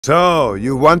So,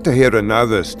 you want to hear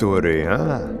another story,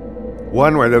 huh?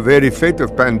 One where the very fate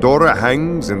of Pandora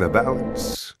hangs in the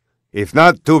balance? If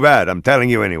not, too bad, I'm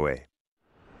telling you anyway.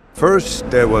 First,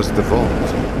 there was the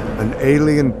vault, an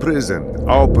alien prison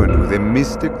opened with a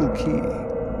mystical key.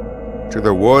 To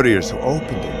the warriors who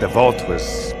opened it, the vault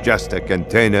was just a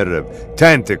container of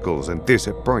tentacles and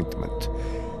disappointment.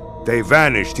 They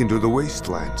vanished into the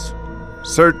wastelands,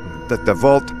 certain that the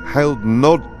vault held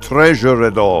no treasure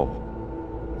at all.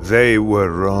 They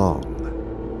were wrong.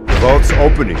 The vault's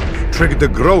opening triggered the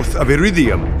growth of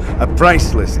iridium, a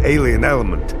priceless alien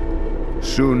element.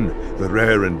 Soon, the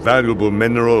rare and valuable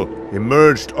mineral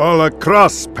emerged all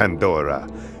across Pandora.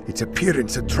 Its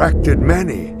appearance attracted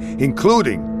many,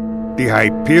 including the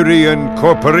Hyperion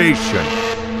Corporation.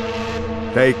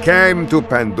 They came to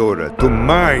Pandora to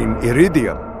mine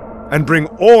iridium and bring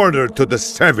order to the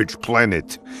savage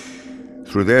planet.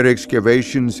 Through their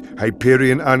excavations,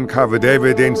 Hyperion uncovered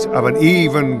evidence of an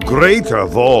even greater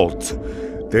vault.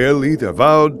 Their leader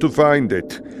vowed to find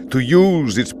it, to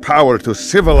use its power to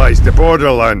civilize the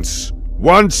Borderlands,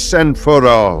 once and for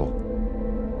all.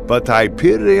 But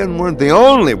Hyperion weren't the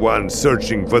only ones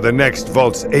searching for the next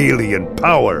vault's alien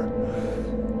power.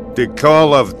 The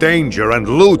call of danger and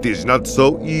loot is not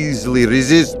so easily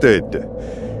resisted.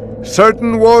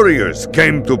 Certain warriors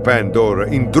came to Pandora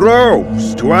in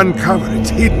droves to uncover its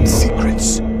hidden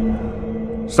secrets.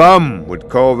 Some would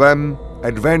call them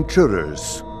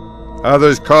adventurers.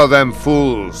 Others call them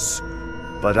fools.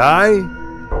 But I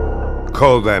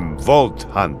call them vault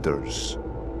hunters.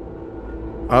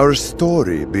 Our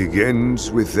story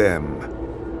begins with them,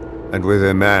 and with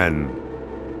a man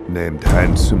named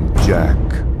Handsome Jack.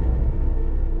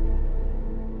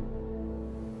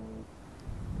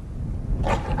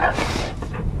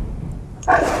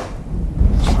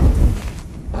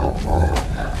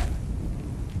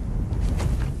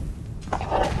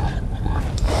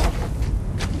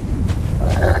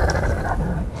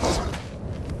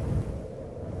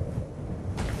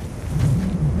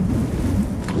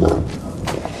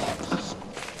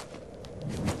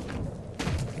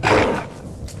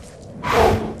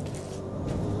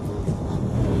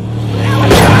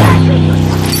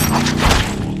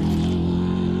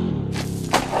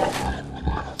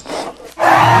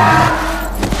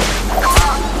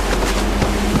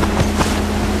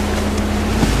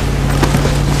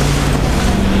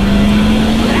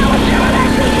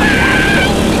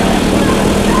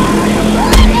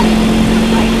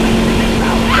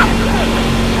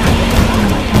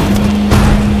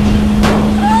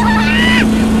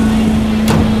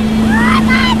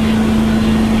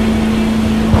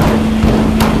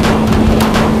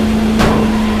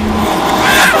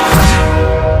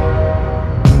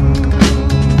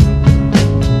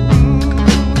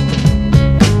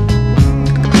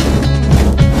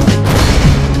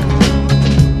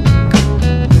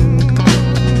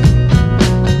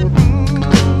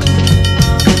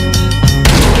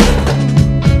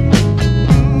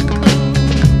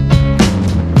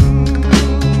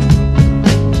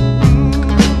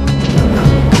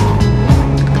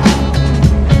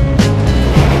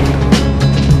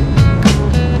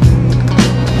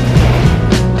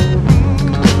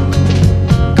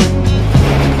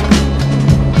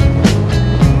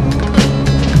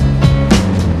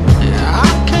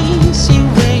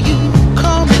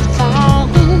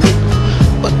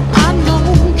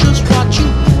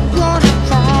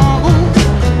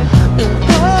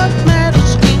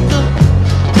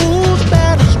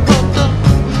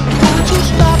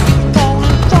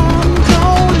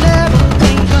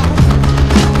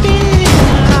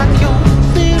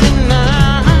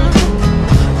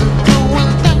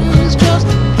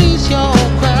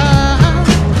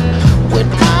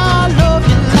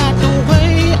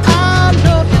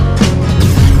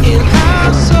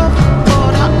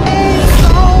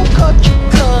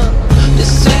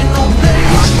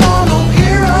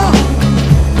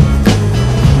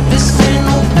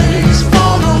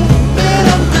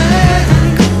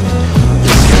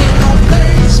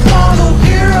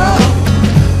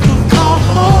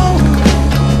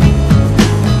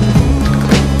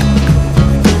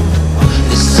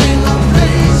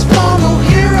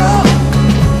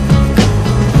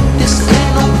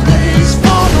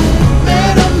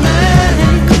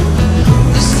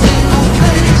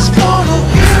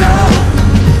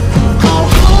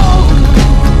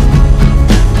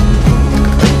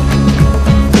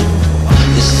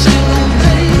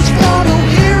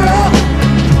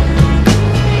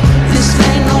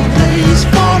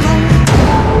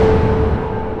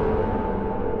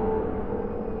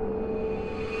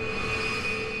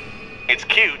 It's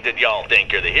cute that y'all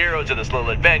think you're the heroes of this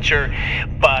little adventure,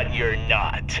 but you're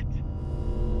not.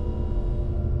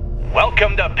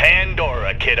 Welcome to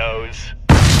Pandora, kiddos.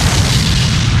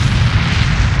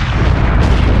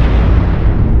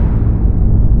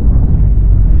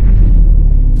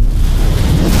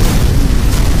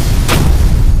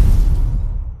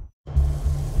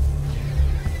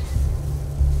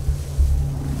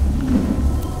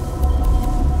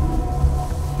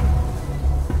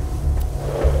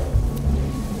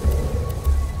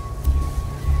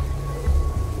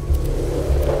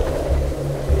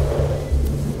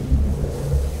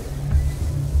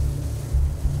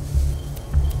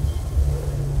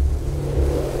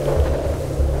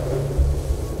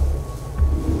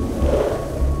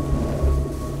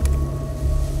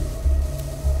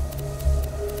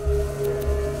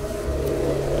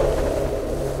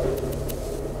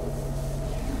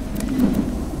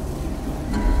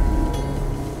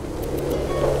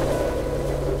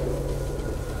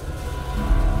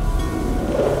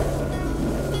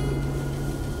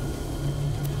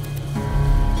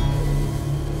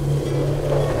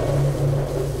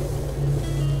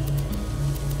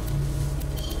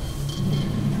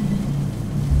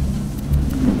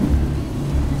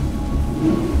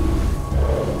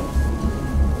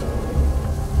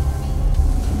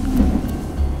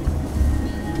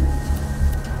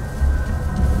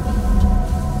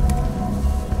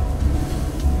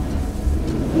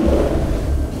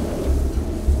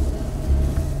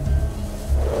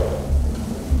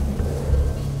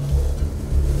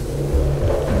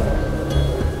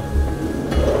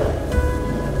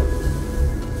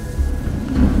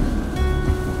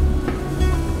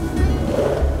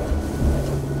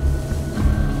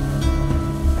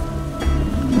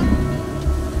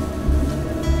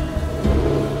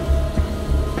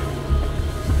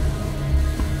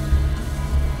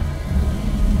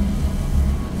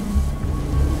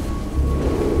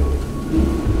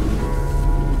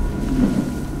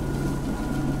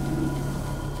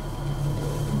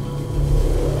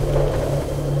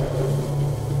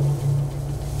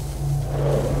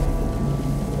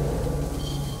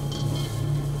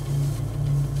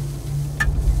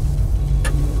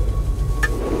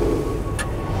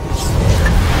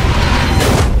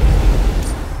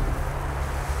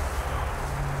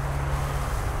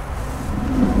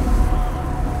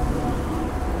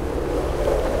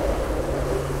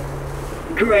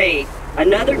 Great.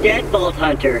 Another dead Vault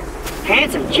Hunter.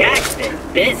 Handsome Jack's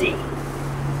been busy.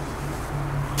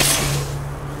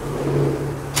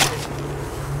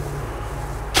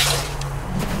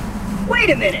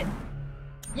 Wait a minute.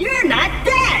 You're not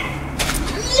dead!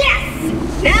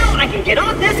 Yes! Now I can get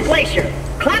off this glacier.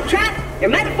 Claptrap, your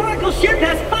metaphorical ship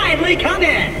has finally come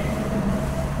in.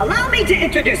 Allow me to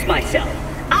introduce myself.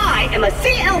 I am a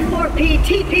CL4P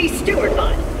TP steward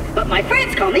bot, but my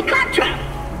friends call me Claptrap.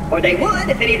 Or they would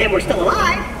if any of them were still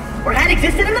alive, or had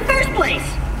existed in the first place.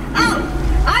 Oh,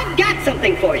 I've got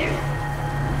something for you.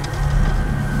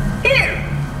 Here,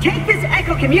 take this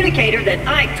echo communicator that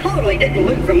I totally didn't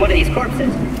loot from one of these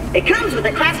corpses. It comes with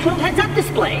a Class 12 heads-up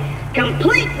display,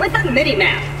 complete with a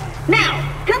mini-map. Now,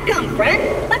 come,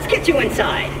 friend, let's get you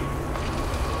inside.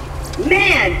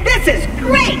 Man, this is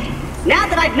great! Now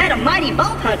that I've met a mighty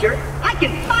Vault Hunter, I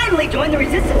can finally join the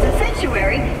Resistance and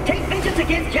Sanctuary, take vengeance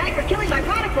against Jack for killing my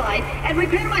product line, and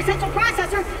repair my central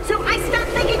processor so I stop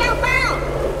thinking out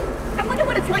loud! I wonder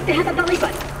what it's like to have a belly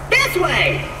button. This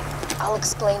way! I'll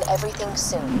explain everything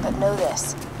soon, but know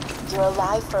this. You're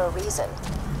alive for a reason,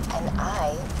 and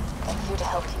I am here to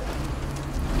help you.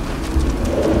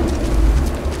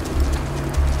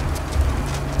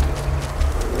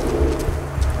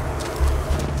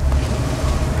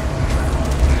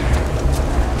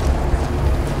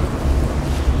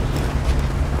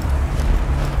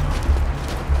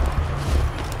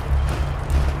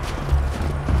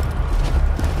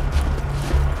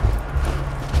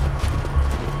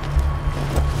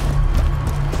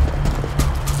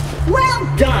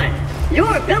 Done!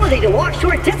 Your ability to walk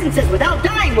short distances without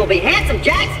dying will be Handsome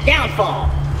Jack's downfall.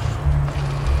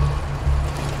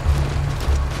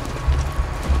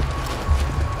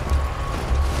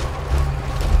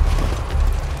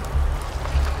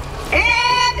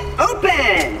 And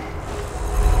open!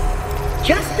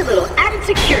 Just a little added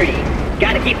security.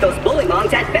 Gotta keep those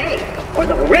bullymongs at bay, or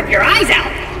they'll rip your eyes out!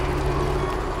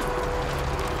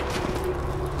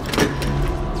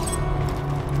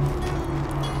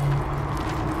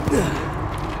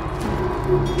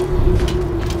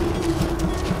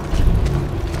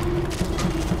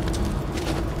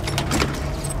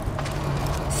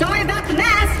 Sorry about the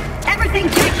mess. Everything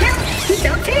Jack killed, he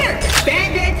dumped here.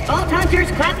 Bandits, Vault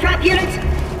Hunters, Claptrap units.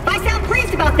 If I sound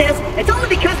pleased about this, it's only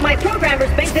because my programmers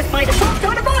made this my default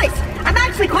tone of voice. I'm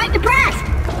actually quite depressed.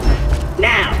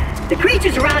 Now, The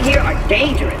creatures around here are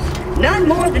dangerous. None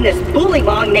more than this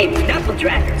bullymong named Knuckle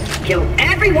Dragger. Killed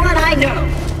everyone I know.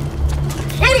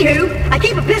 Anywho, I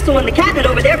keep a pistol in the cabinet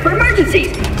over there for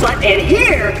emergencies. But in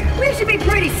here, we should be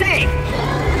pretty safe.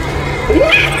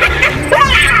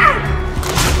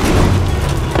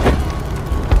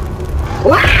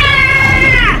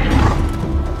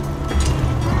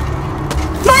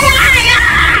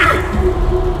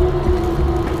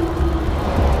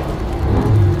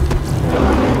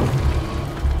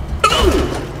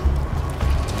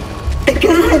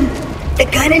 The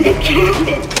gun in the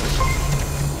cabinet.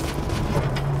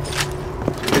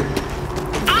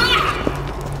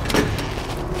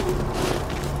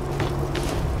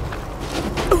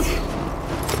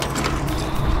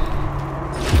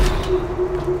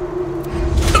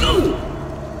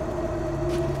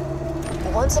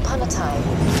 Once upon a time,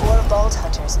 4 Vault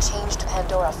Hunters changed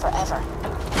Pandora forever.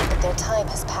 But their time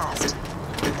has passed.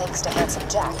 Thanks to Handsome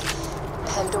Jack,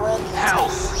 Pandora needs a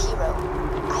new hero.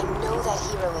 I know that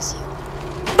hero is you.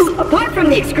 Apart from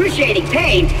the excruciating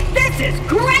pain, this is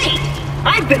great!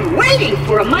 I've been waiting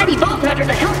for a mighty Vault Hunter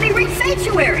to help me reach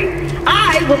Sanctuary.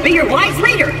 I will be your wise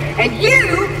leader, and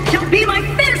you shall be my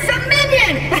fearsome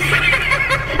minion!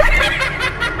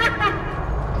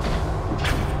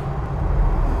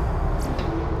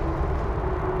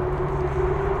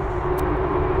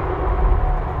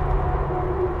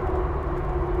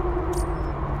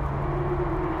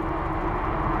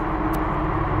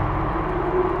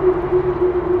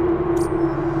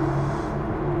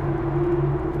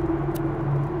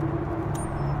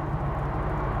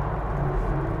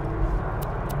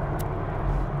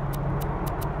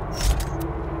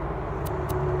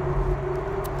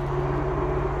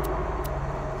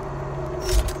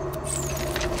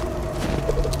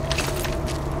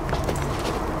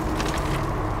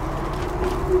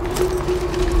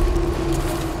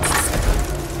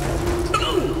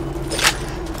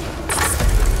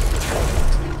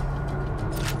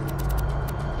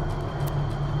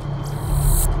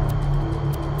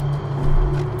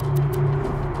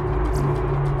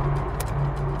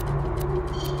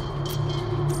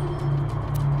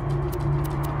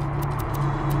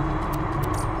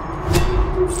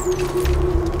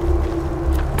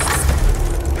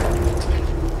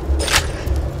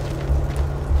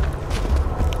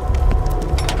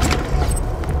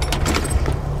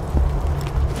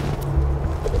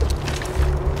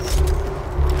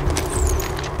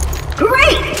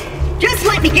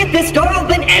 Get this door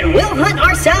open and we'll hunt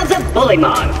ourselves a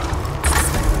bullymong.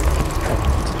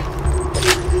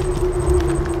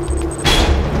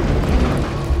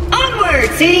 Onward,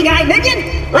 seeing eye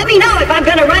minion! Let me know if I'm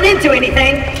gonna run into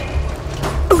anything.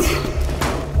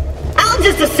 I'll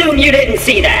just assume you didn't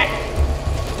see that.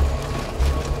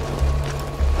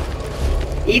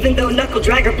 Even though Knuckle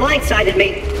Dragger blindsided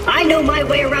me, I know my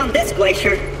way around this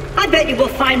glacier. I bet you will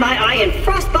find my eye in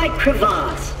Frostbite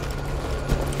Crevasse.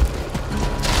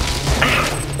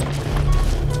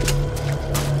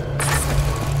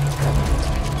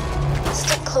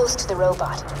 Close to the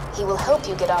robot. He will help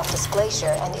you get off this glacier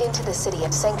and into the city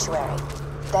of Sanctuary.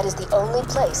 That is the only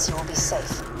place you will be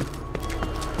safe.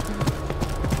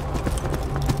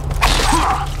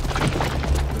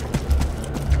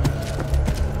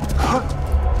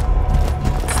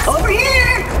 Over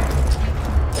here!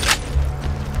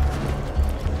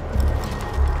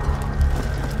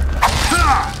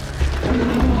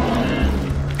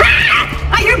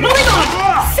 I hear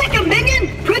bullymong! Second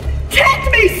minion!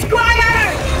 Protect me, Squire!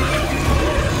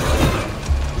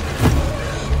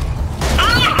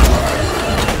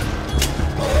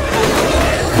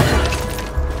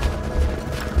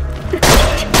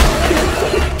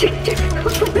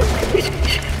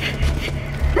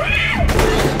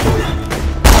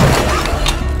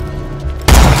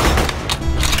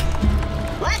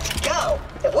 Let's go!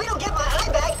 If we don't get my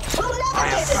eye back, we'll never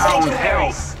get to Sanctuary!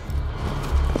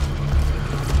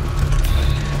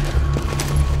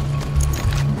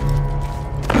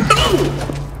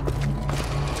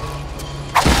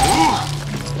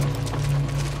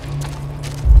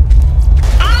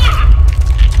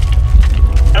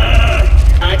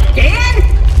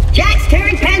 Again? Jack's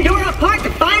tearing Pandora apart to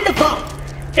find the vault.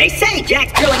 They say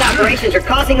Jack's drilling operations are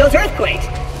causing those earthquakes.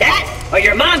 That, or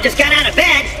your mom just got out of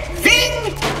bed.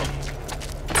 Zing!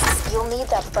 You'll need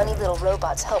that funny little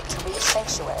robot's help to reach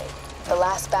Sanctuary, the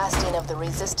last bastion of the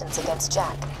resistance against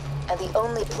Jack, and the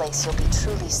only place you'll be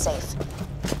truly safe.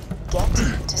 Get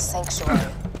to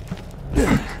Sanctuary.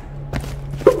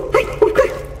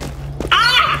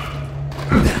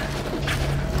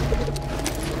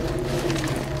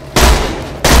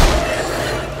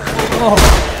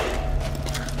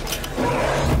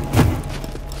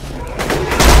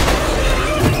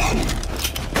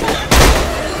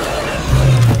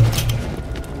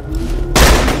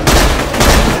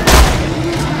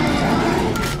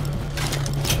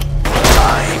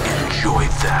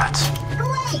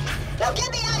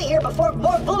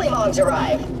 bullywongs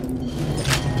arrive.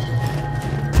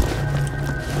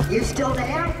 You still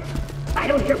there? I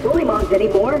don't hear bullywongs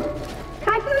anymore.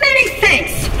 Many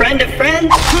thanks, friend of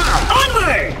friends.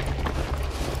 Onward!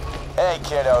 Hey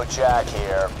kiddo, Jack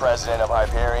here, president of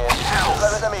Hyperion.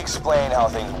 Let me explain how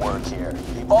things work here.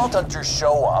 The Vault Hunters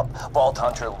show up, Vault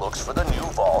Hunter looks for the new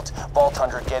vault, Vault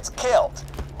Hunter gets killed.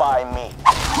 By me.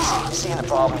 You see the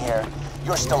problem here?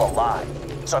 You're still alive.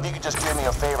 So if you could just do me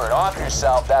a favor and off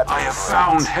yourself, that'd be I have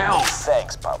found health.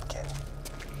 Thanks, Pumpkin.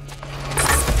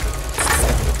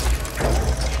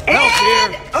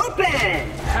 And open!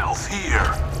 Health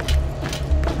here.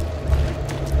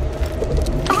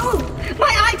 Oh, my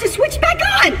eye just switched back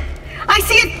on! I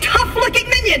see a tough-looking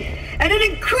minion and an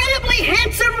incredibly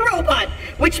handsome robot,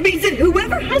 which means that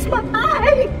whoever has my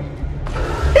eye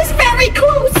is very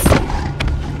close.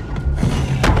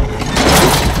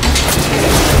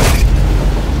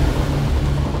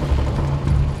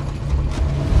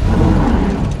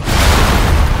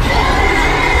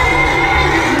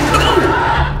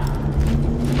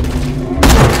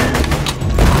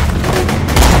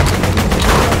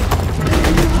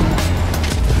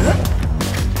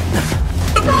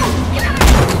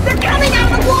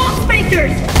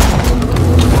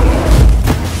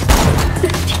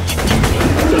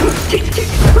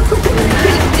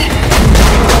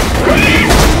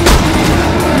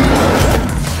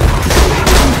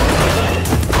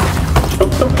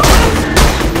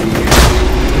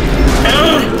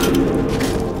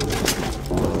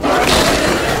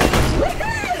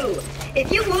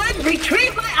 If you would,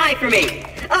 retrieve my eye for me.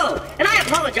 Oh, and I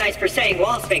apologize for saying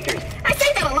wall sphincters. I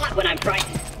say that a lot when I'm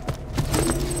frightened.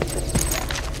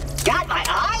 Got my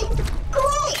eye?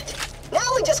 Great! Now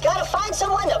we just gotta find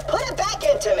someone to put it back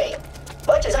into me.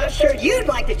 Much as I'm sure you'd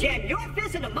like to jam your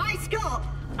fist into my skull,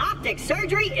 optic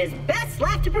surgery is best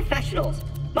left to professionals.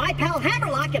 My pal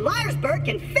Hammerlock in Liarsburg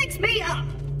can fix me up.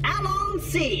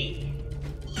 Allons-y.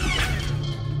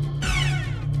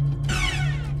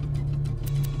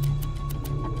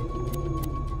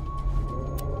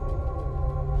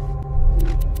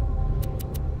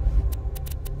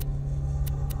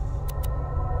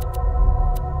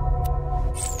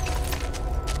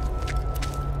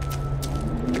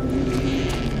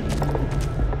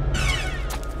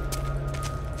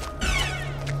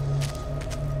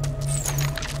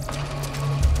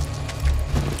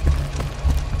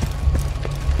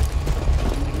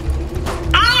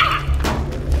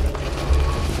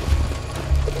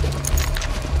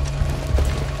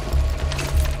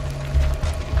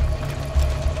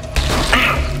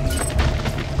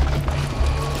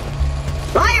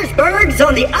 Liarsburg's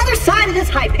on the other side of this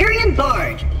Hyperion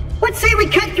barge. Let's say we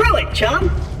cut through it, chum.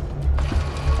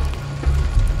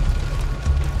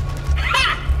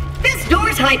 Ha! This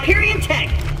door's Hyperion tech.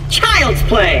 Child's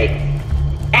play.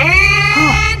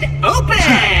 And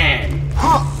open!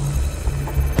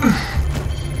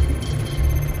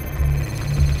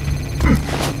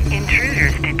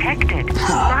 Intruders detected.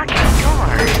 Locking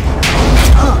doors.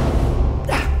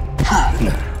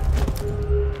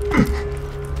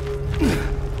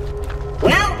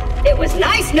 Well, it was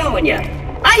nice knowing you.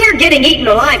 I hear getting eaten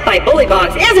alive by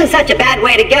bullywongs isn't such a bad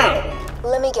way to go.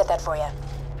 Let me get that for you.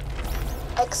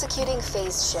 Executing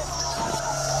phase shift.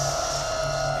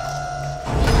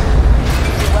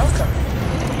 You're welcome.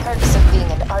 Perks of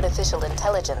being an artificial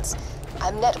intelligence.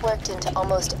 I'm networked into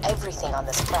almost everything on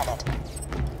this planet.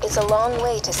 It's a long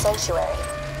way to Sanctuary.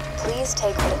 Please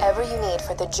take whatever you need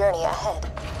for the journey ahead.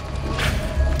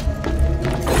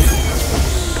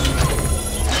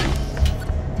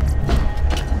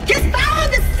 Just follow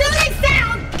the silly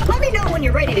sound! Let me know when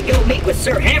you're ready to go meet with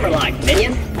Sir Hammerlock,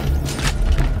 minion.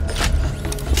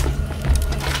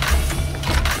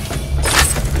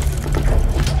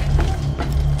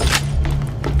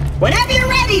 Whenever you're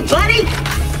ready, buddy!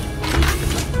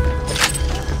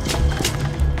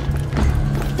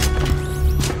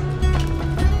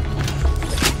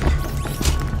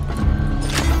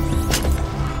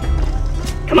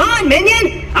 Come on,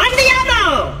 minion! On the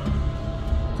ammo!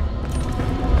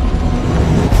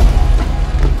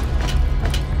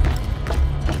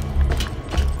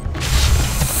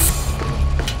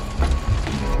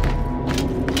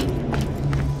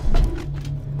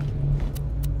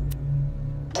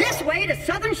 This way to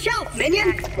Southern Shelf,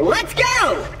 minion! Let's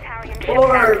go!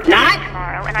 Or not.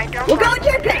 We'll go at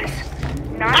your pace.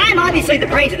 I'm obviously the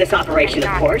brains of this operation,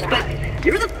 of course, but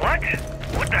you're the... What?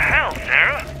 What the hell,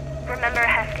 Sarah? Remember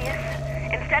Hestius?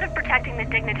 Instead of protecting the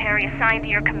dignitary assigned to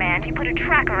your command, you put a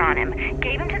tracker on him,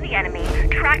 gave him to the enemy,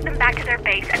 tracked them back to their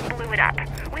base, and blew it up,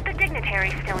 with the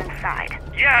dignitary still inside.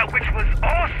 Yeah, which was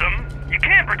awesome. You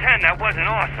can't pretend that wasn't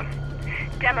awesome.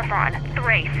 Demophon,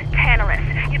 Thrace, Tantalus.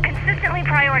 You've consistently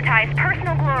prioritized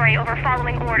personal glory over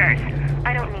following orders.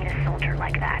 I don't need a soldier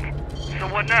like that. So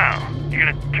what now? You're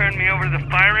gonna turn me over to the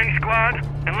firing squad?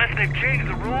 Unless they've changed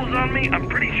the rules on me, I'm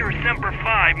pretty sure Semper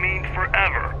Fi means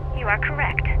forever. You are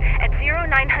correct. At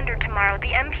 0900 tomorrow,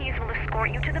 the MPs will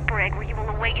escort you to the brig where you will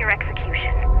await your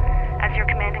execution. As your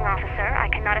commanding officer, I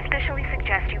cannot officially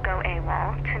suggest you go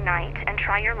AWOL tonight and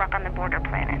try your luck on the border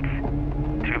planets.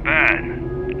 Too bad.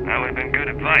 That would have been good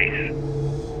advice.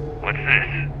 What's this?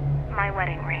 My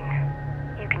wedding ring.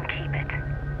 You can keep it.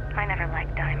 I never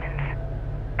liked diamonds.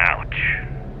 Ouch.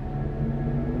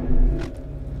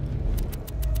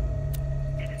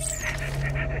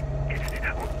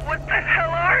 What the hell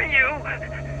are you?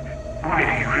 Why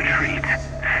do you retreat?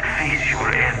 Face your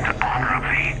end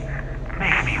honorably.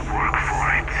 Make me work for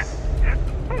it.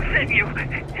 Who sent you?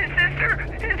 His sister?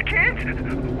 His kids?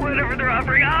 Whatever they're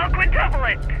offering, I'll quintuple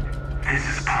it. This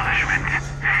is punishment.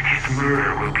 His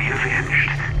murder will be avenged,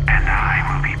 and I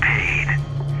will be paid.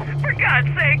 For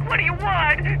God's sake, what do you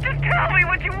want? Just tell me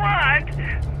what you want.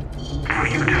 For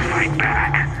you to fight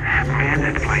back.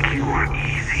 Bandits like you are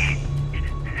easy.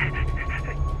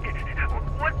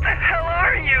 What the hell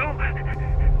are you?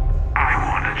 I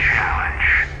want a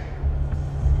challenge.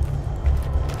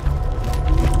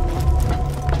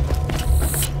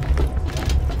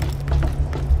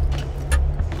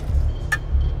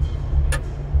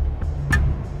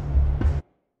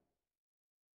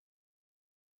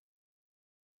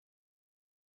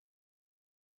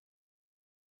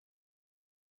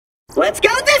 Let's go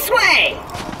this way!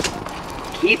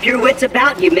 Keep your wits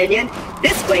about you, minion.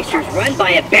 This glacier's run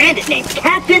by a bandit named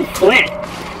Captain Flint.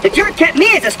 The jerk kept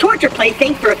me as his torture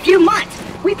plaything for a few months.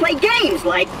 We played games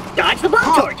like Dodge the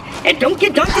Blowtorch and Don't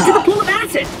Get Dunked into the Pool of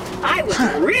Acid. I was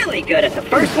really good at the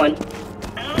first one.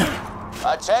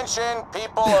 Attention,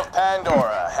 people of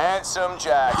Pandora. Handsome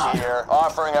Jack here,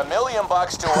 offering $1 million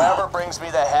to whoever brings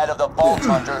me the head of the Bolt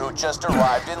Hunter who just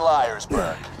arrived in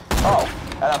Liarsburg. Oh,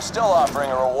 and I'm still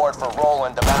offering a reward for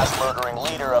Roland, the mass-murdering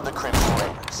leader of the Crimson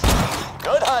Raiders.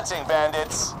 Good hunting,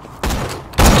 bandits!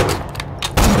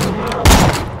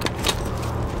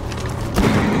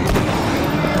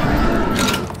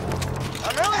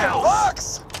 $1 million?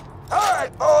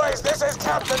 Alright, boys, this is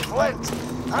Captain Flint.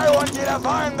 I want you to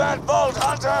find that Bolt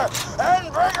Hunter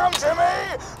and bring him to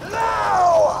me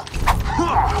now!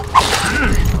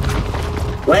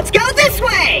 Let's go this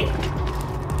way!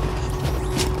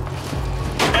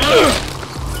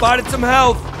 Spotted some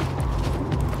health.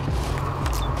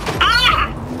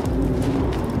 Ah!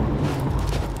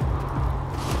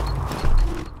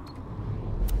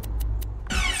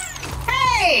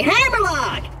 Hey,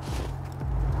 Hammerlock!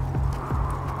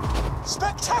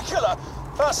 Spectacular!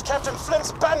 First Captain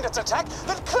Flint's bandits attack,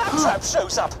 then Claptrap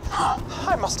shows up.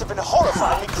 I must have been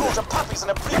horrifyingly cruel to puppies in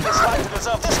a previous life to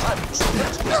deserve this kind of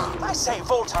treatment. I say,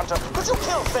 Vault Hunter, could you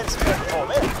kill Flint's men for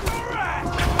me?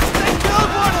 They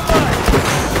killed one of us!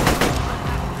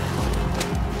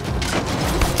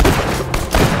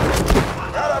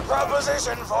 Got a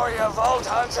proposition for you, Vault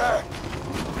Hunter.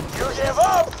 You give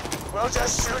up, we'll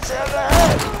just shoot you in the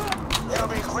head. It'll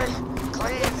be quick,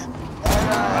 clean, and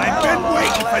I've been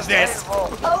waiting for this.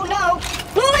 Painful. Oh no!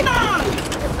 Bully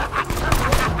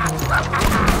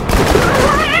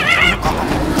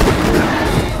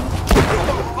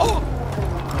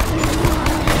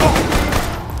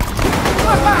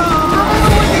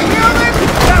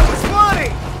That was funny.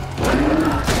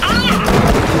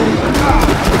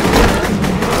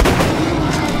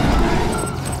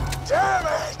 Damn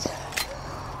it!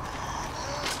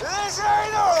 This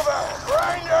ain't over,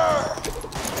 Grinder!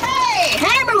 Hey,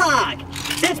 Hammerlock!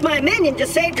 Since my minion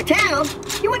just saved the town,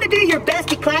 you want to do your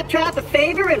bestie Claptrap a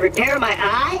favor and repair my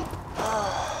eye?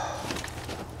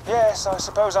 Yes, I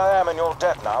suppose I am in your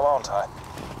debt now, aren't I?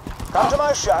 Come to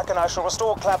my shack and I shall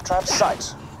restore Claptrap's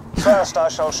sight. First, I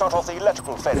shall shut off the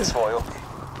electrical fence for you.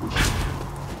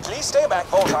 Please stay back,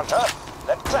 Vault Hunter.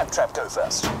 Let Claptrap go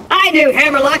first. I knew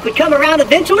Hammerlock would come around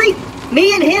eventually.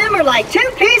 Me and him are like 2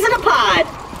 peas in a pod.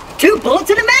 2 bullets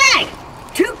in a mag.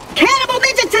 2 cannibal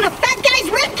midgets in a fat guy's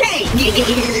ribcage.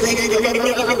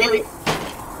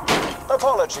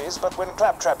 Apologies, but when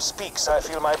Claptrap speaks, I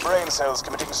feel my brain cells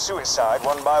committing suicide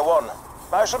one by one.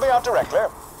 I shall be out directly.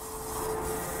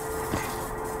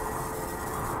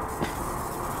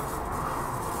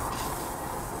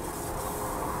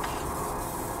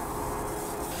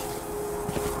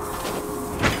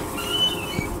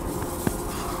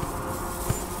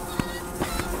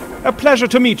 A pleasure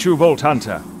to meet you, Vault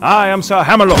Hunter. I am Sir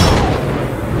Hammerlock.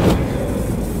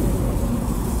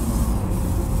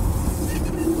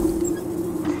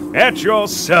 At your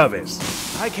service.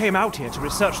 I came out here to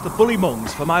research the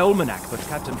Bullymongs for my almanac, but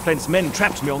Captain Flint's men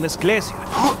trapped me on this glacier.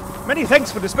 Many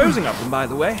thanks for disposing of them, by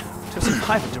the way. To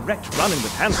survive a direct run-in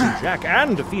with Handsome Jack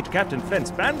and defeat Captain Flint's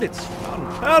bandits,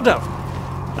 unheard of.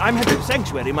 I'm headed to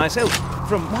Sanctuary myself.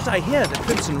 From what I hear, the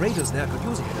Crimson Raiders there could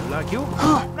use a hero like you.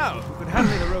 Now, who could hand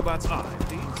me the robot's eye,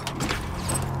 please?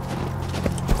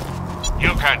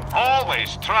 You can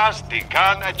always trust the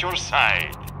gun at your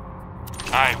side.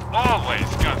 I've always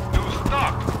got new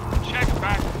stock. Check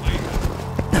back, please.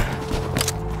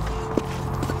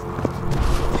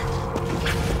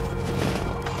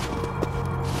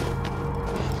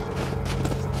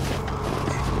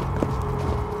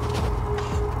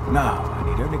 Now, I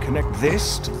need only connect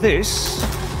this to this,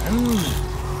 and...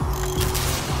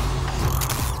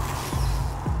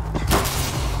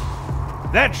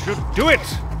 that should do it!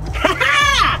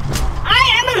 Ha-ha! I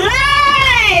am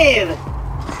alive!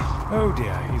 Oh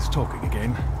dear, he's talking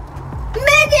again.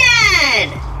 Minion!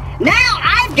 Now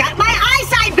I've got my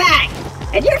eyesight back!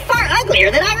 And you're far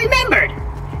uglier than I remembered!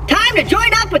 Time to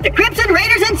join up with the Crimson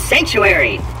Raiders in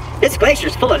Sanctuary! This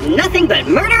glacier's full of nothing but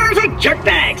murderers or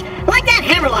jerkbags, like that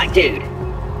Hammerlock dude!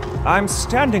 I'm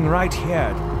standing right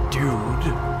here,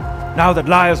 dude. Now that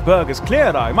Liarsburg is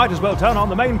cleared, I might as well turn on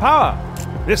the main power.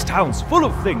 This town's full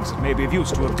of things that may be of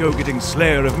use to a go-getting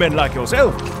slayer of men like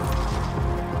yourself.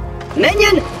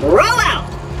 Minion, roll out!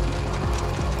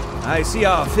 I see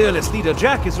our fearless leader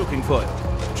Jack is looking for you.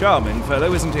 Charming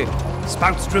fellow, isn't he?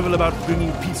 Spouts drivel about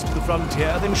bringing peace to the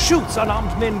frontier, then shoots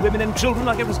unarmed men, women, and children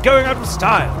like it was going out of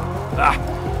style. Ah,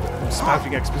 I'm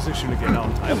spouting exposition again,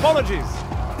 aren't I? Apologies.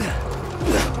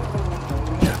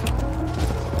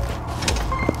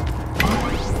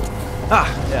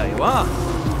 Ah, there you are.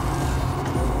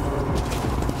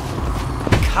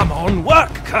 Come on,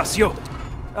 work, curse you!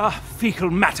 Ah, fecal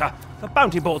matter. The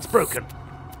bounty board's broken.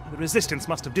 The Resistance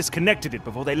must have disconnected it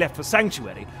before they left for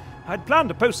Sanctuary. I'd planned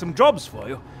to post some jobs for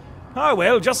you. Ah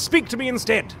well, just speak to me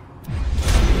instead.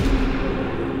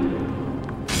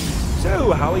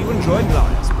 So, how are you enjoying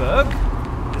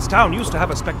Liarsburg? This town used to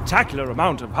have a spectacular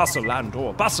amount of hustle and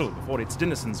or bustle before its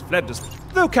denizens fled us.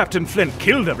 Though Captain Flint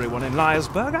killed everyone in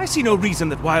Liarsburg, I see no reason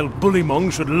that wild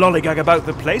Bullymong should lollygag about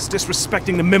the place,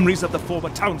 disrespecting the memories of the former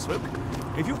townsfolk.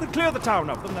 If you could clear the town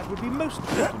of them, that would be most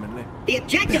gentlemanly. The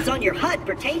objectives on your HUD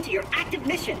pertain to your active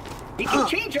mission. You can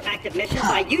change your active mission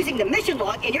by using the mission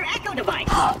log in your Echo device.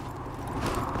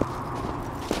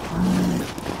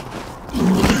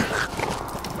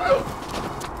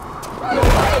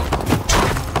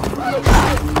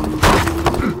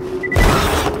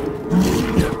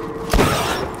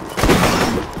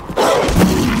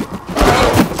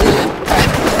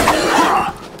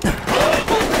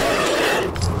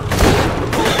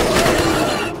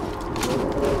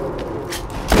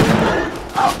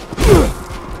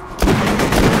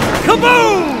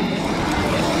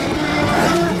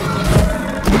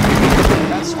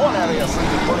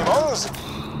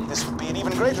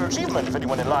 If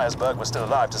anyone in Liarsburg was still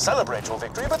alive to celebrate your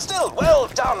victory, but still, well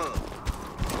done!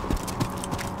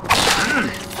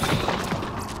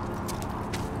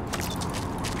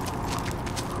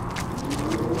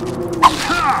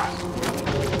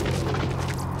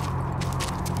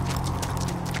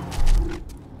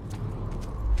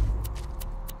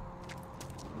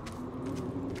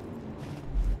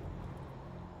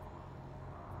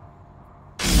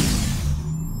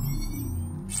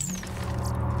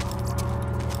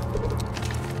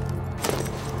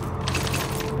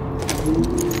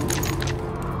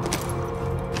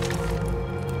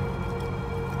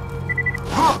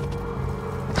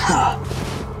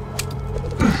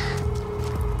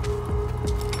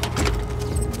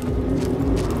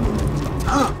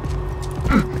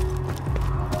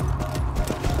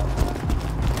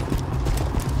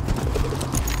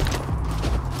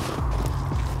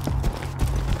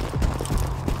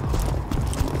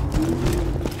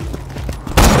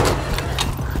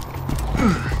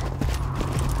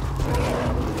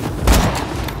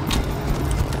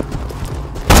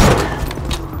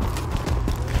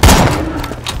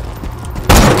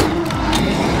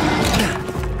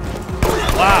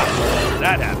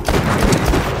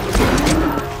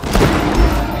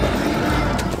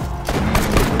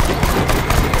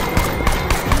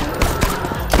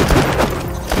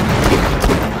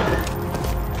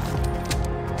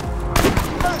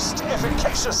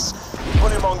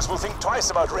 Bullymongs will think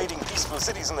twice about raiding peaceful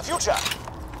cities in the future.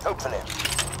 Hopefully.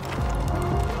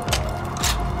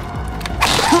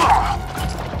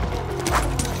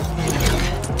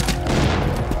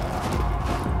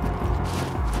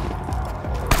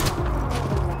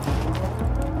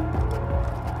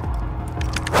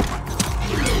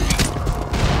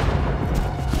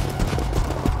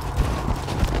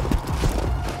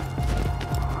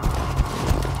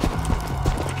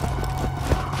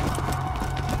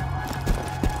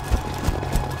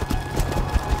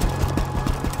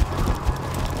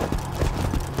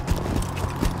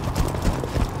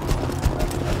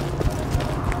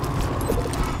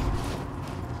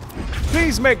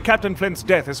 Please make Captain Flint's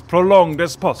death as prolonged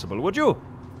as possible, would you?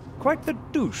 Quite the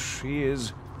douche he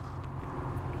is.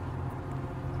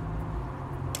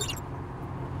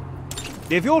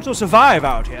 If you're to survive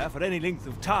out here for any length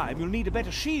of time, you'll need a better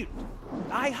shield.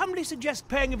 I humbly suggest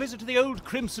paying a visit to the old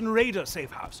Crimson Raider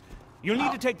safe house. You'll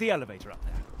need to take the elevator up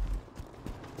there.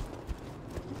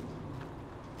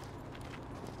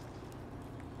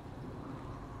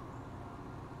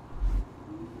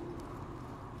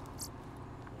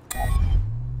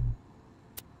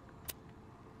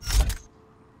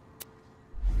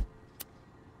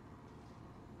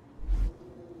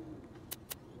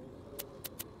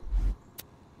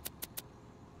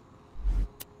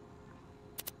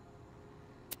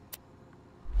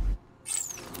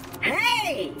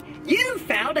 Hey! You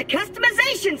found a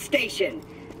customization station!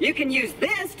 You can use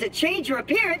this to change your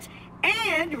appearance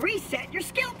and reset your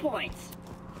skill points.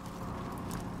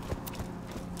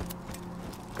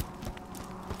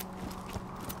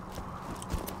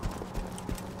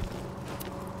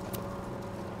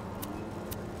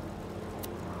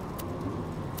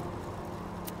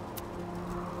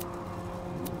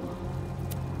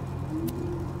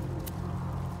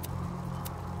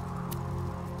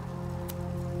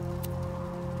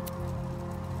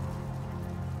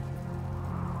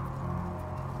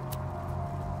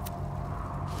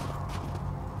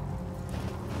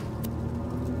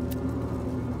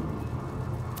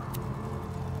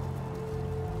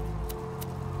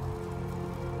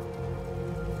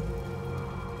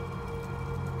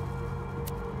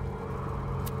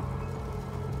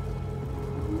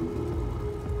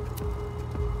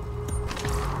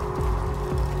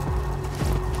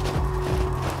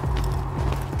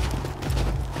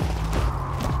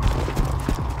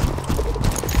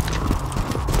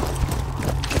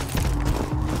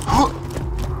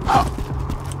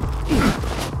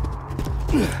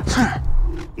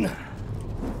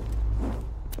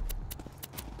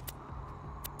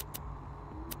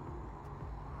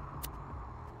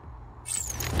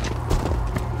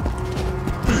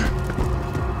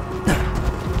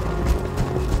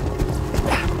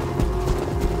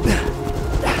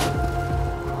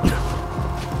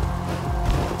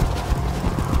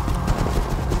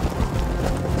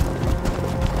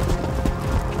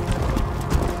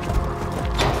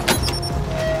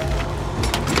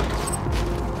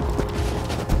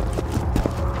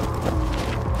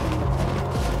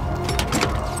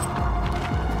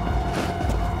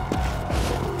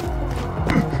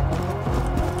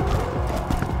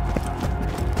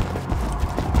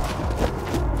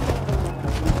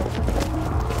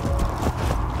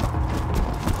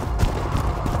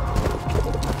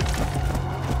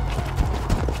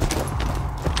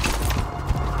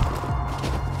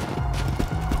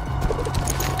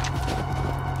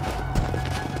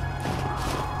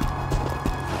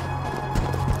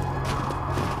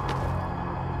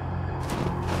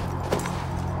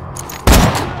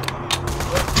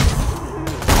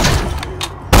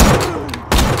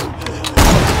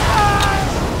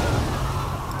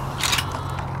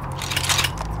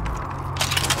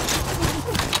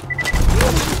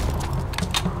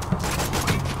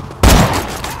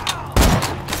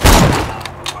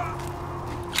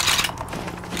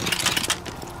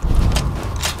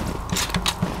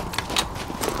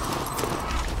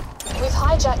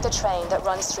 Hijack the train that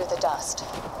runs through the dust.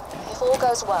 If all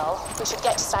goes well, we should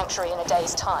get to Sanctuary in a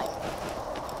day's time.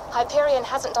 Hyperion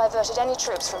hasn't diverted any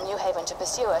troops from New Haven to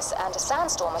pursue us, and a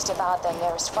sandstorm has devoured their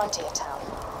nearest frontier town.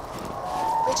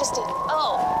 We just need...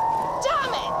 Oh!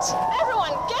 Damn it!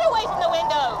 Everyone, get away from the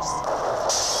windows!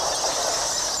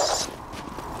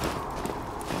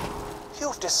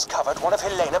 You've discovered one of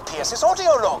Helena Pierce's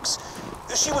audio logs.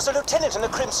 She was a lieutenant in the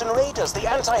Crimson Raiders, the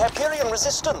anti-Hyperion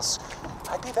resistance.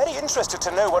 I'd be very interested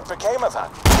to know what became of her.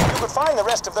 If you could find the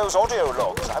rest of those audio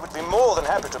logs, I would be more than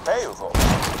happy to pay you for them.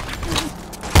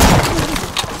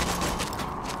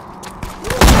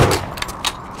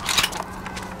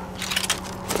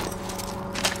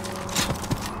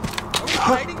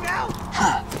 Hiding now?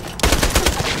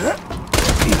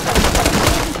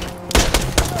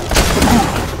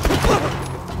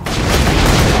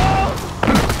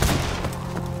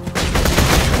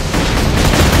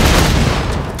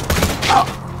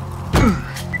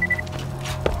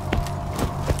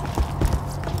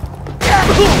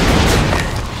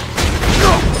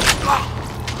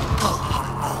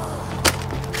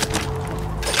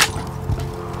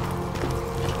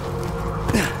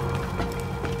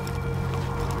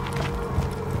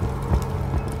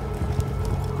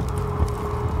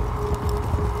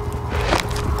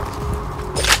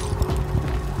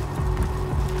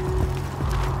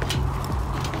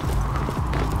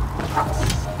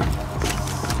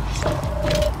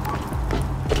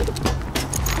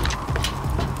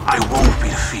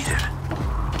 defeated.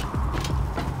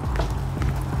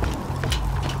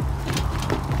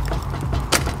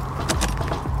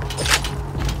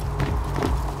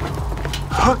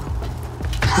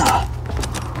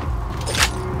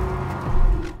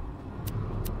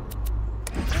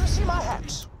 Do you see my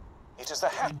hat? It is the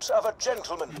hat of a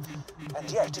gentleman,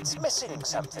 and yet it's missing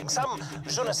something, some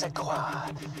je ne sais quoi.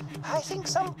 I think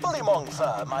some bullymong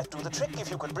fur might do the trick if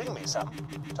you could bring me some.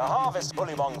 To harvest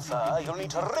bullymong fur, you'll need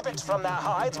to rip it from their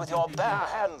hides with your bare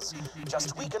hands.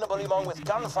 Just weaken a bullymong with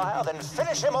gunfire, then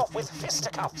finish him off with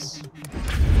fisticuffs.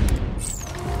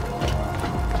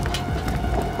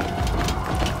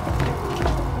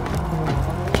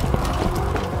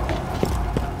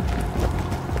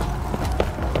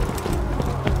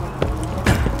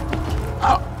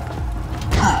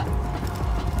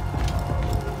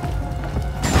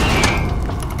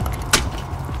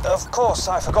 Of course,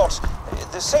 I forgot.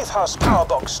 The safe house power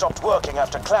box stopped working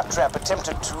after Claptrap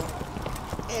attempted to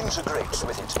integrate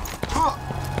with it.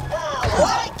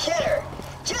 What a kidder!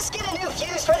 Just get a new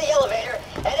fuse for the elevator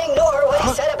and ignore what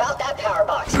he said about that power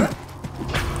box.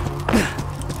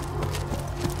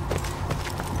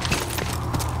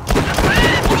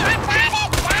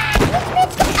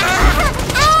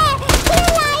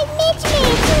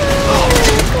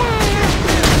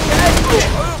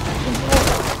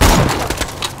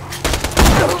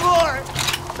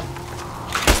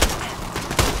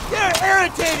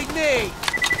 Irritating me!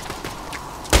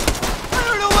 I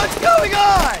don't know what's going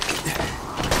on!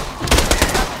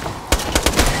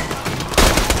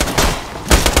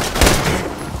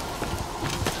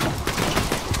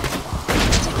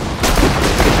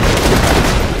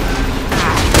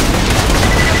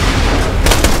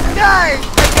 Die! I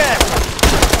guess!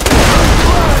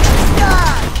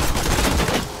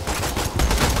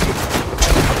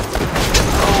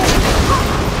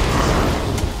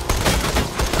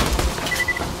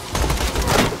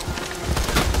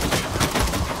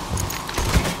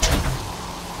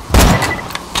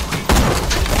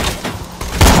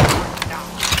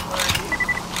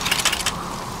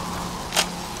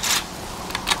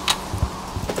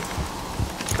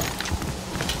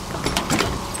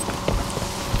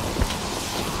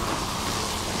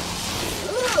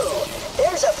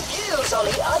 On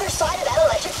the other side of that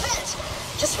electric fence.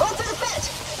 Just run through the fence.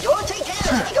 You won't take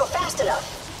damage if you go fast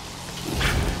enough.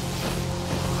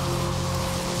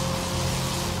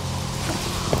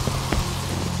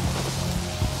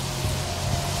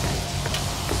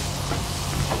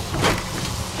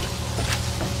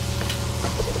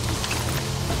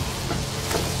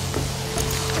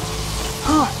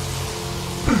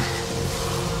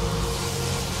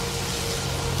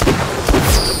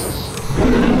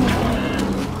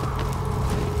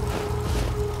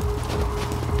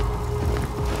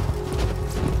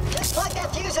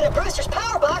 In a Brewster's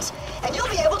power box, and you'll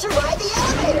be able to ride the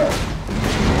elevator.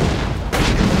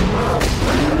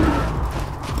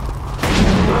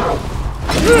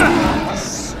 A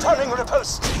stunning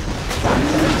riposte. In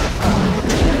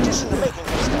addition to making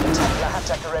this spectacular hat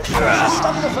decoration, I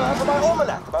studied a fur for my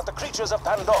almanac about the creatures of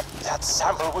Pandora. That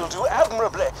sample will do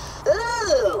admirably.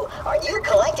 Ooh, are you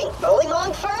collecting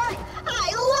bullymong fur?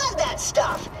 I love that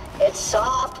stuff. It's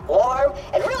soft, warm,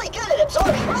 and really good at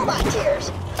absorbing robot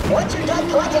tears. Once you're done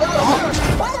collecting all the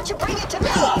fur, why don't you bring it to me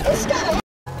instead of...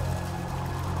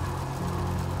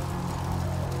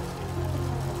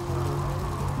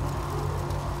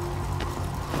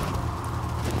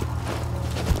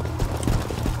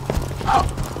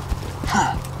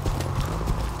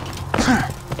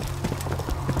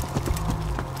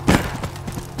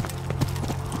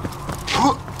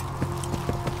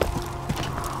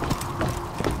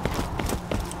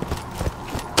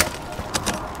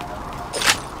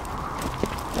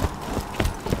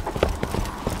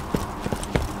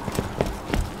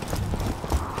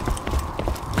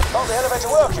 Got the elevator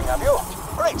working, have you?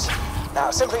 Great. Now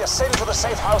simply ascend to the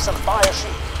safe house and buy a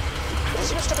sheep.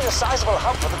 It used to be a sizable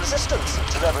hub for the resistance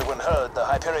until everyone heard the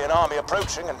Hyperion army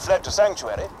approaching and fled to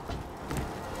Sanctuary.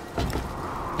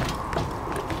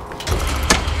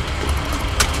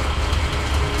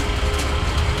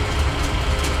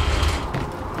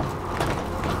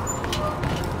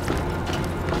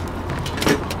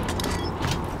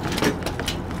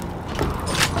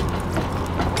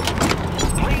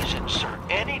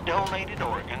 Donated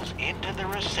organs into the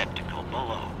receptacle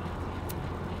below.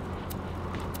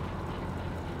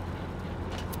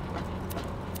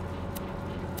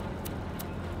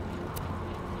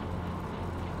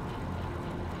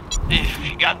 If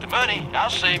you got the money, I'll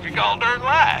save your gall darn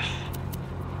life.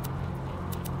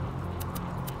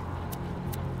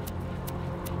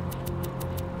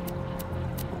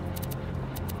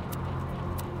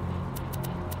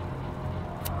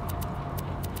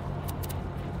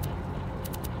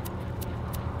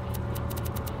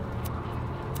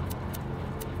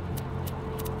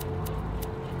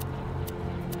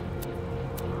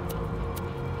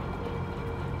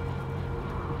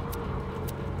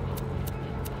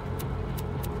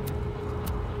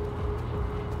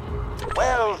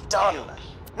 done.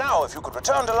 Now, if you could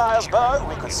return to Lyresburg,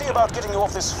 we could see about getting you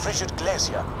off this frigid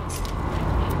glacier.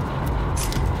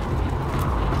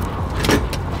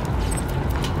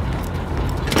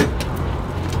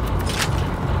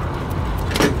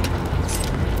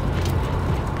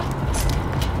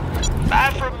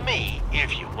 Buy from me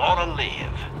if you want to live.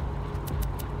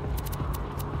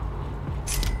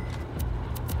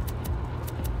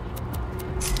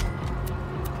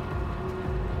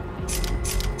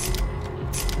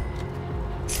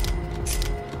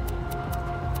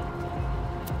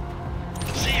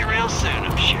 See you real soon,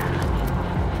 I'm sure.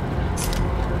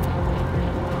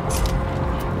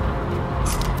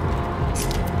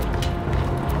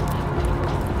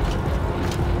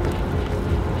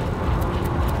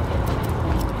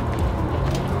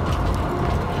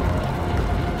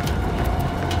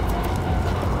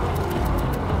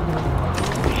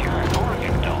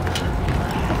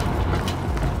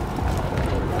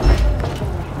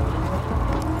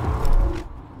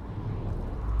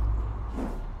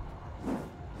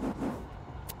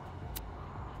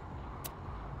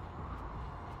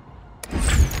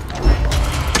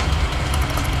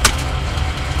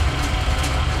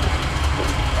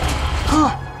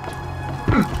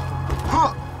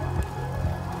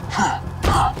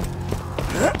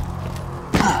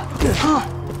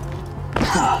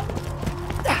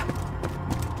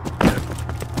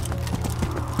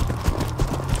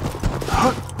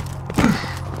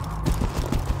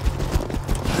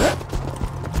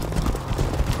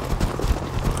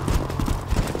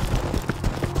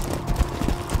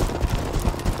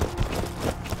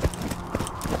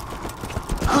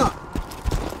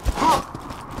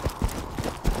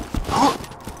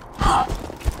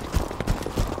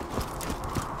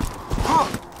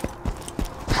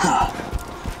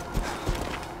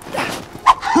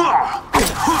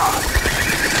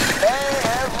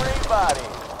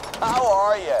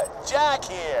 Jack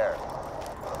here.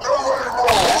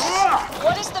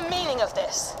 What is the meaning of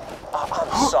this?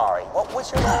 I'm sorry. What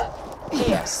was your name?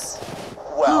 Pierce.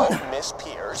 Well, Miss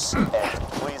Pierce, and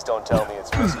please don't tell me it's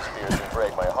Mrs. Pierce and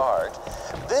break my heart.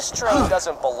 This train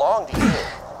doesn't belong to you,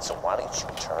 so why don't you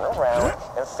turn around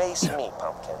and face me,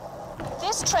 Pumpkin?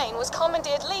 This train was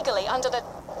commandeered legally under the...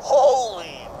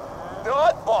 Holy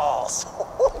nutballs!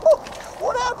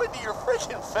 What happened to your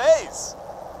freaking face?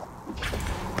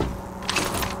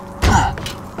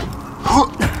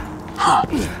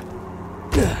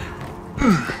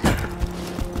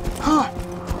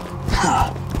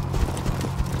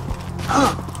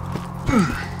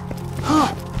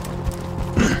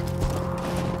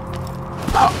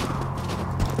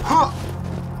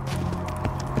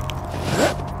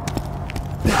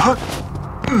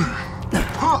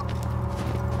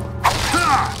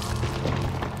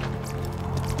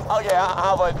 Okay,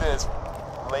 how about this?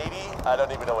 Lady, I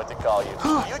don't even know what to call you.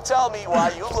 You tell me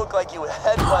why you look like you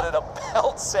headbutted a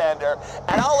belt sander,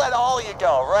 and I'll let all you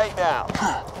go right now.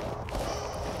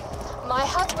 My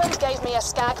husband gave me a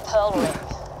skag pearl ring.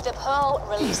 The pearl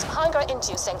released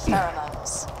hunger-inducing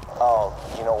pheromones. Oh,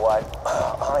 you know what?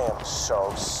 I am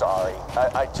so sorry.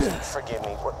 I just, forgive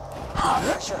me.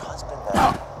 Where's your husband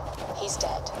now? He's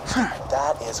dead.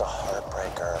 That is a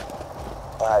heartbreaker.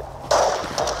 But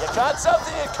you got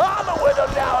something in common with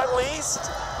him now, at least.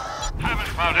 Haven't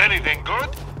found anything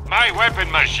good? My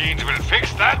weapon machines will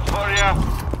fix that for you.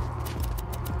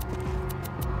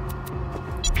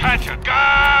 Catch a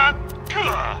gun!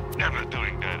 Gah, never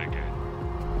doing that again.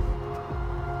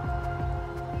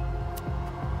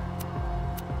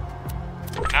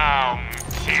 Now,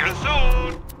 see you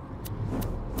soon.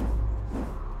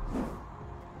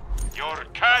 Your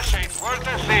cash ain't worth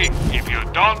a thing if you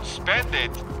don't spend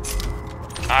it.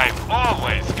 I've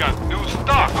always got new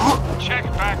stock. Check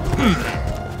back later.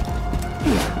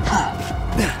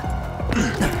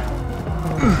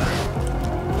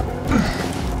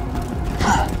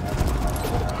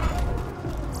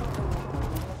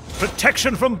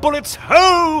 Protection from bullets,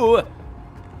 ho!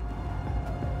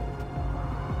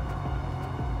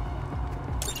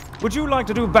 Would you like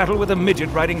to do battle with a midget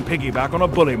riding piggyback on a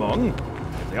bullymong?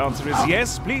 If the answer is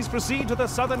yes, please proceed to the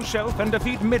southern shelf and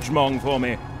defeat Midgemong for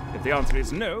me. If the answer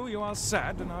is no, you are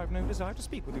sad, and I have no desire to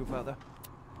speak with you further.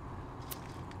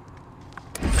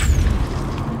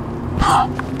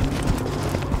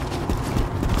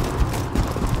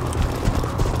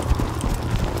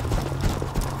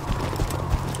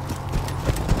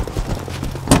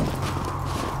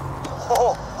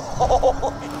 Oh,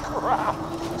 holy crap!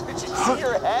 Did you see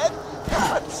your head?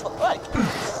 It's like...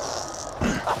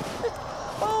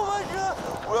 Oh my god!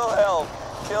 Wilhelm,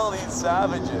 kill these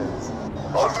savages.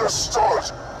 Understood!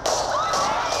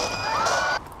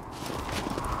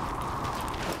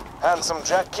 Handsome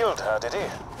Jack killed her, did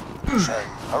he? Shame.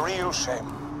 A real shame.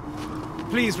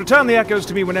 Please return the echoes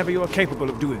to me whenever you are capable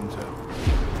of doing so.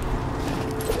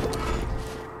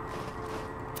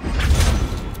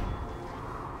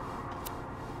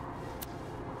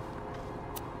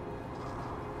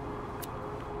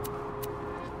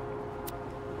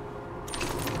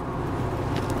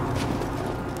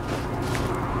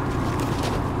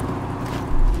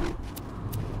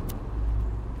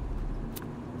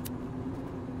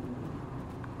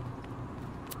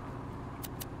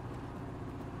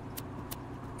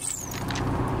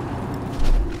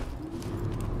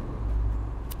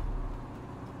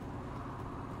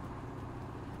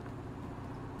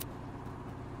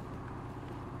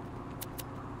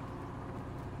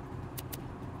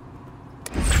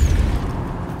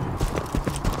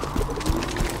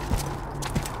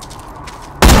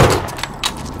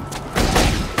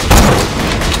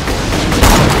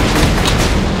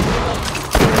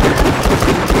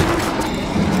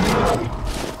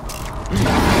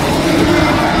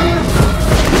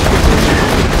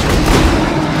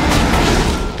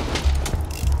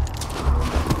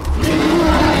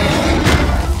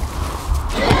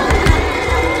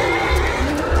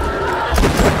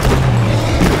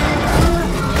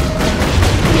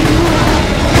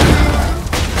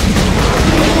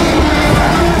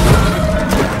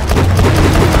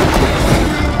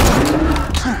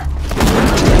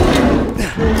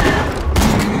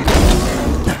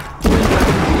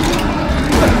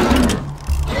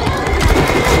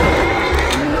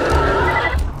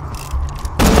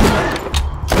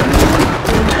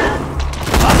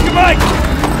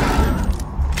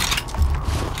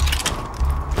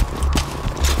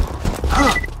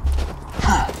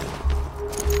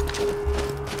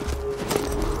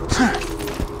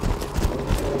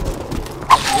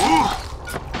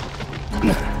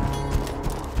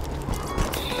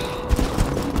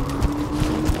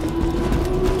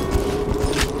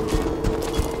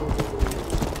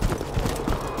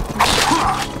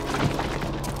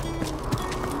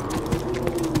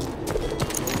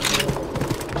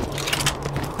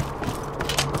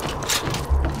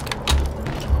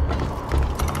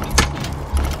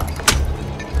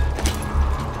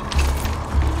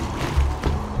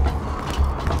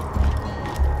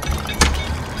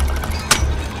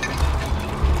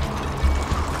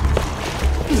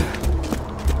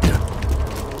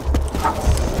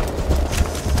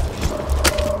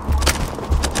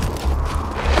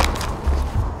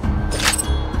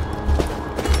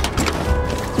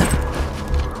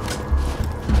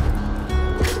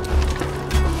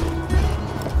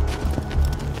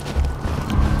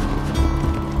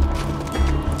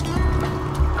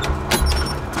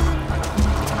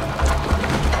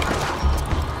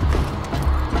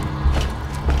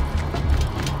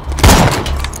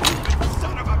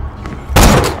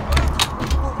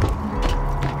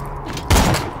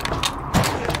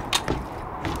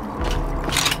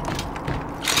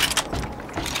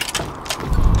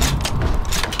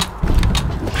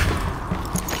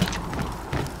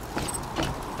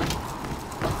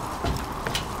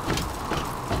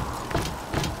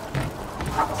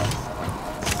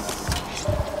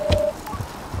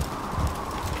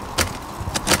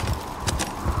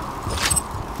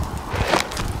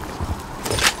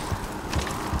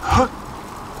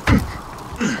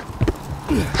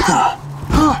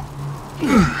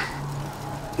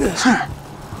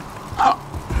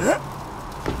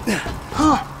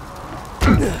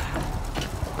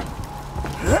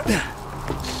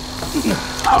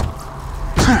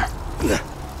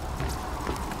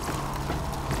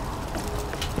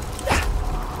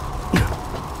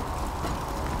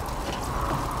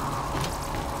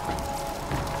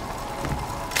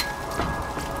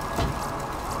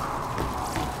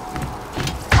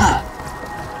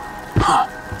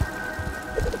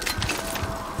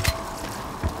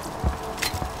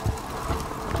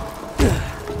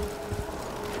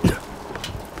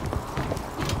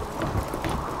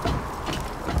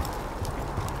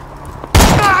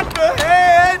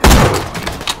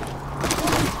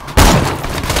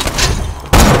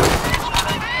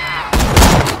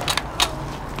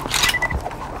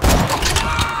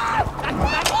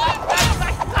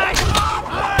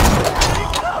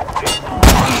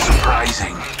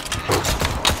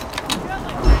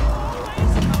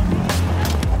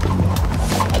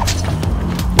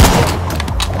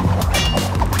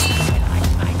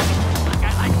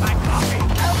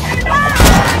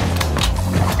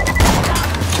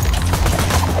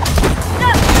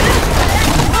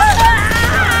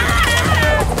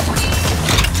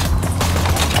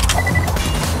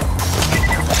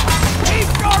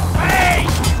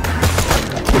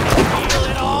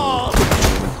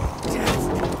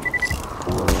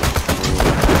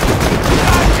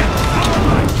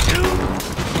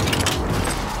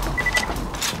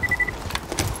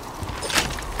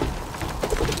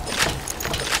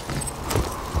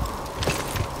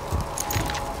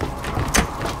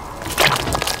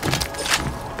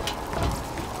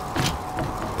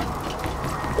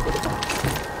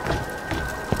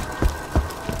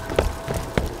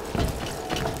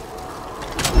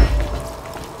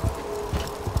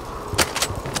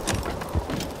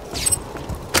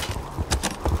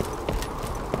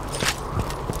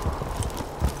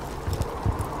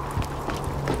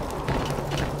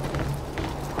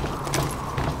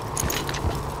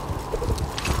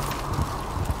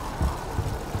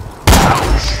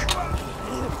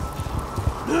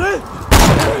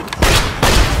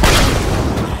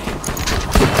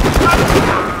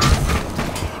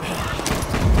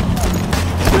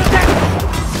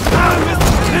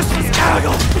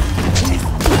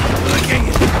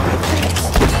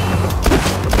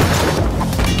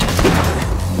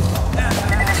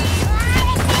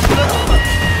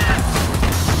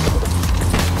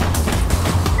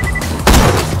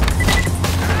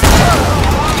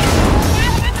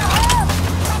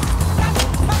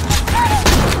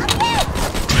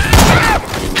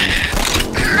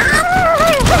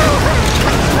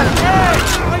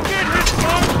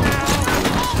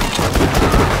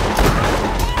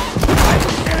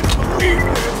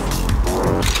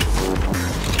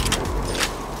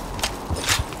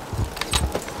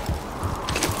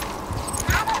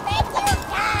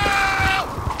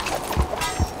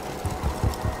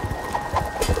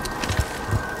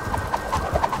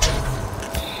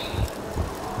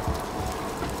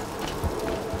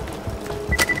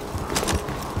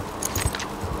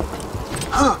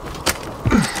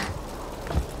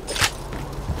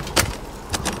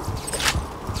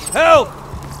 Help!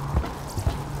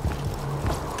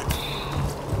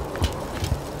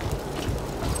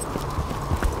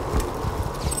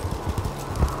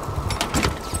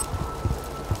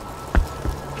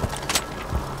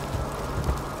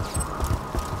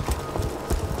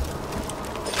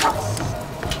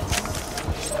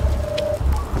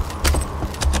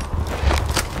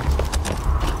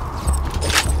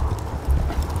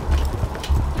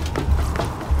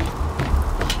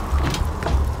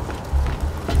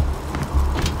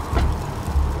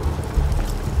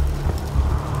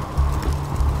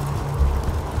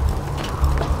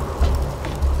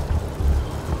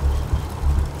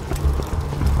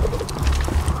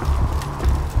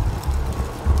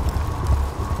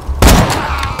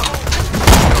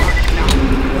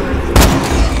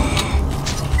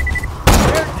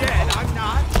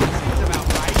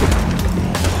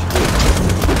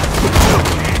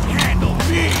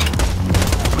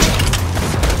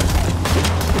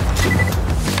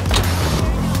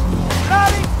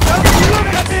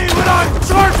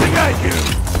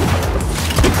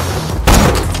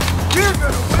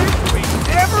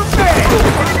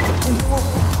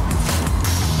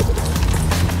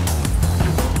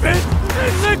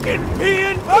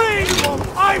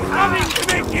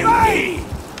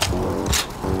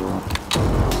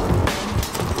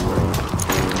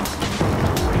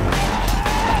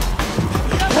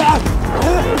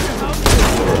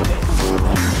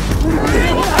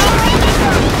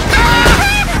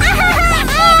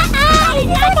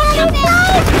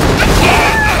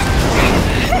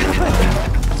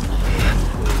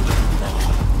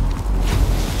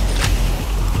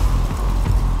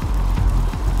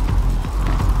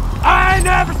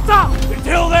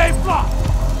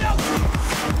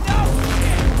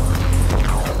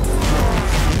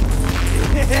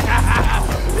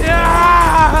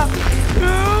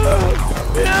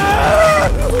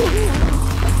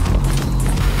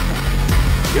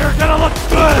 You're gonna look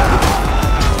good!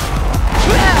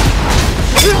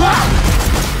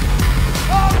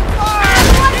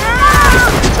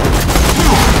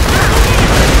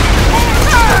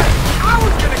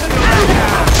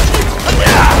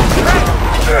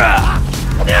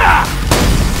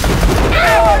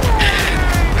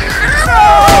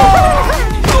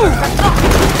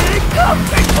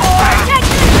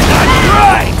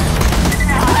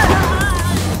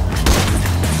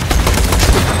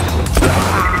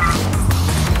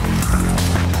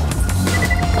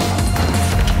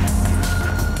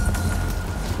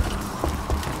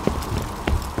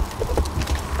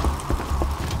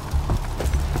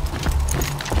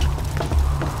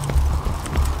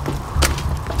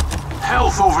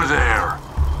 Health over there!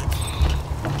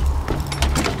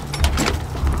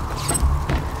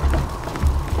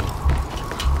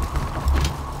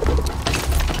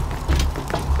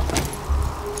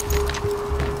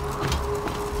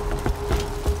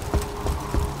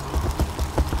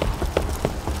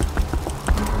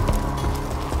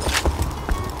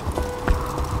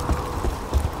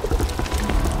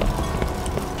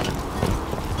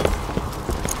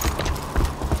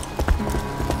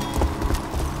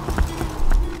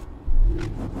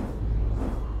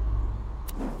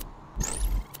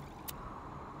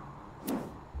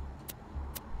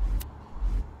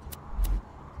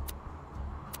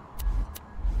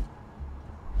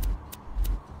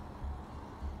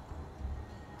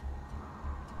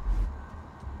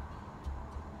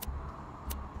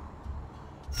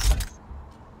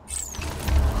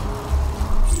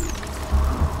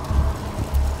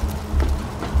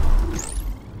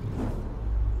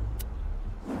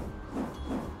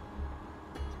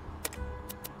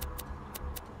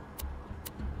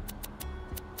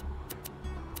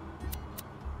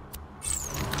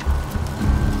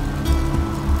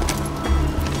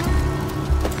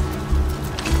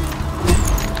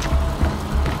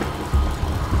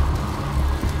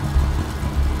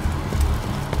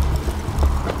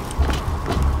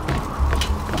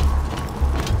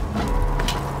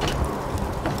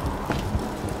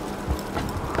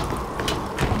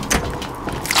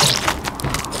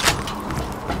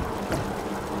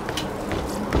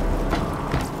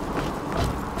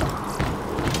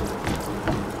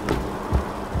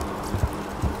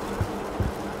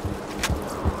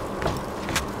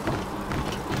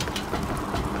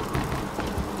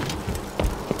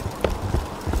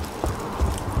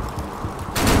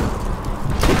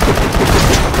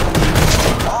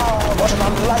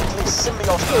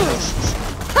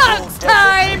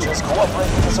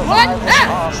 What?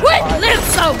 Quit live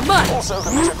so much! Also, the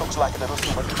picture looks like a little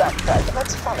human backpack, and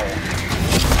that's funny.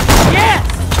 Yes!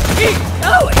 Keep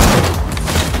going!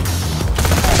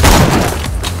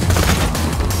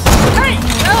 Hey,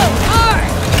 go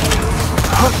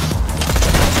hard!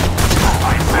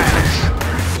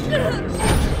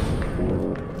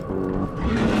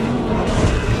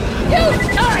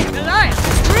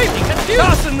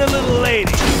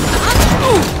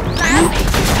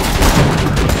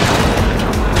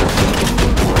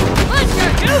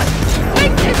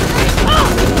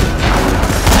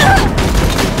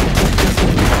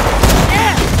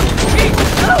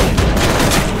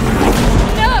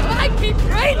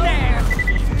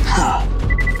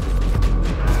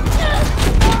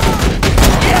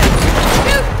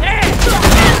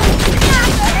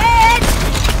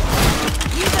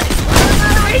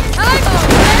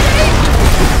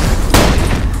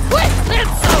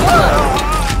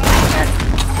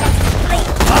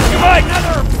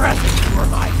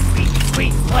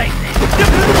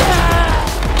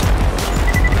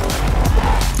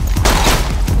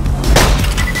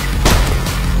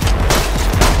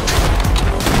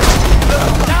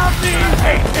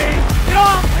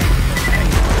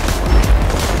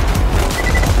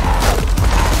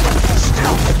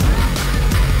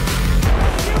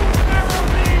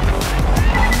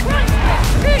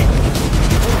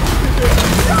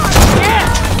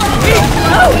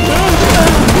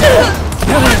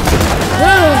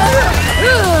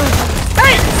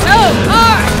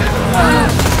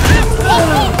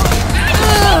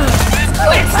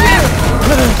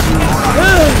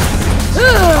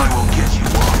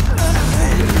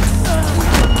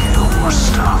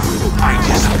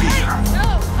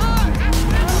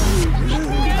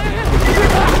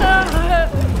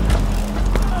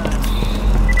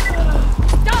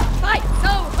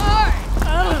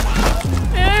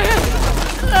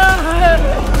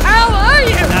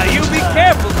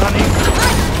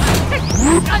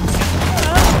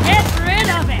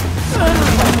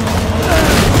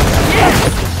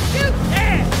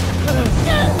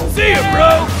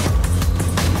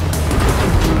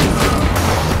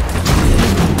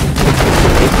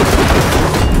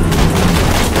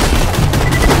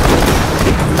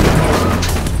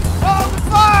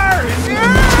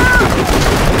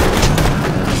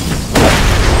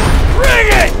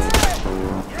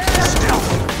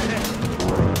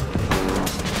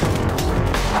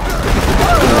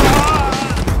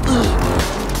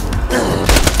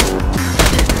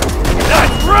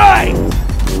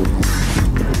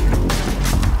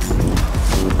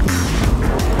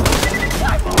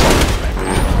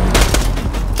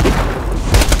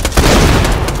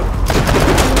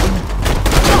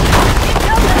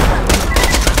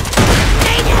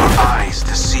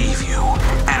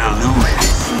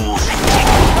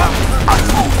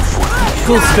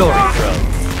 Cool story, bro.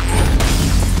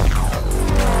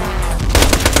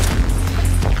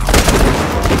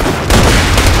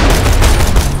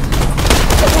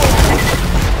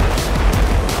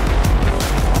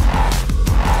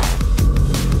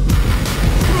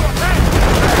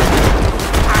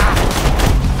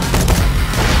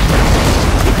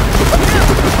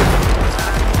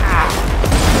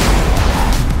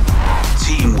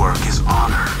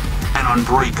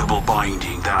 Unbreakable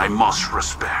binding that I must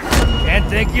respect. Can't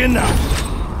thank you enough.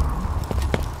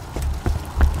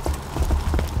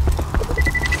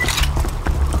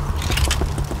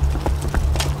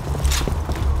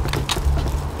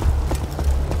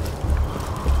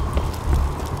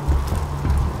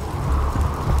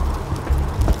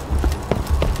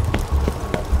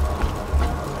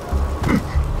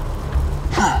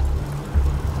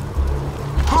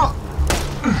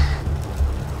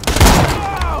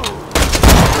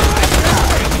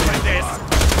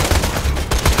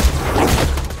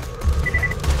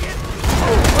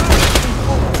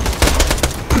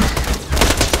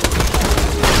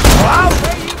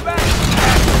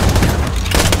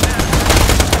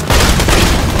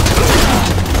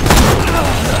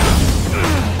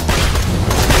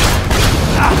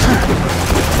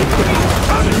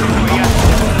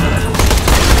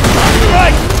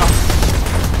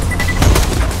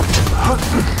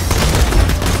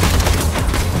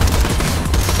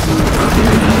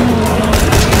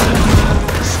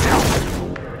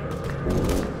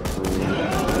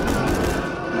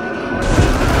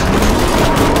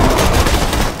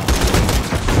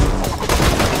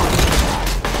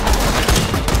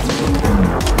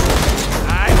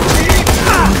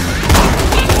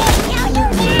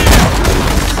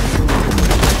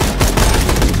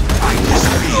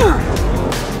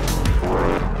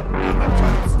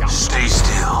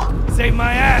 Save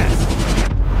my ass!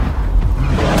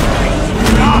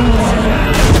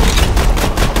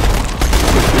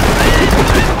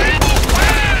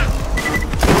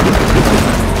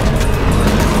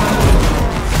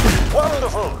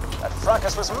 Wonderful! That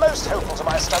fracas was most helpful to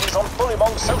my studies on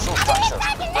Bullymong social structures.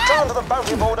 Return to the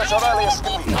bounty board at your earliest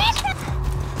convenience.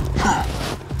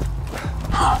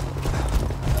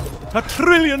 A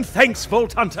trillion thanks,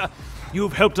 Vault Hunter!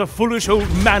 You've helped a foolish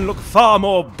old man look far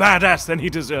more badass than he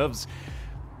deserves.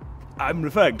 I'm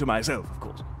referring to myself, of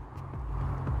course.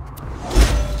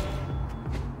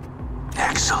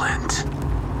 Excellent.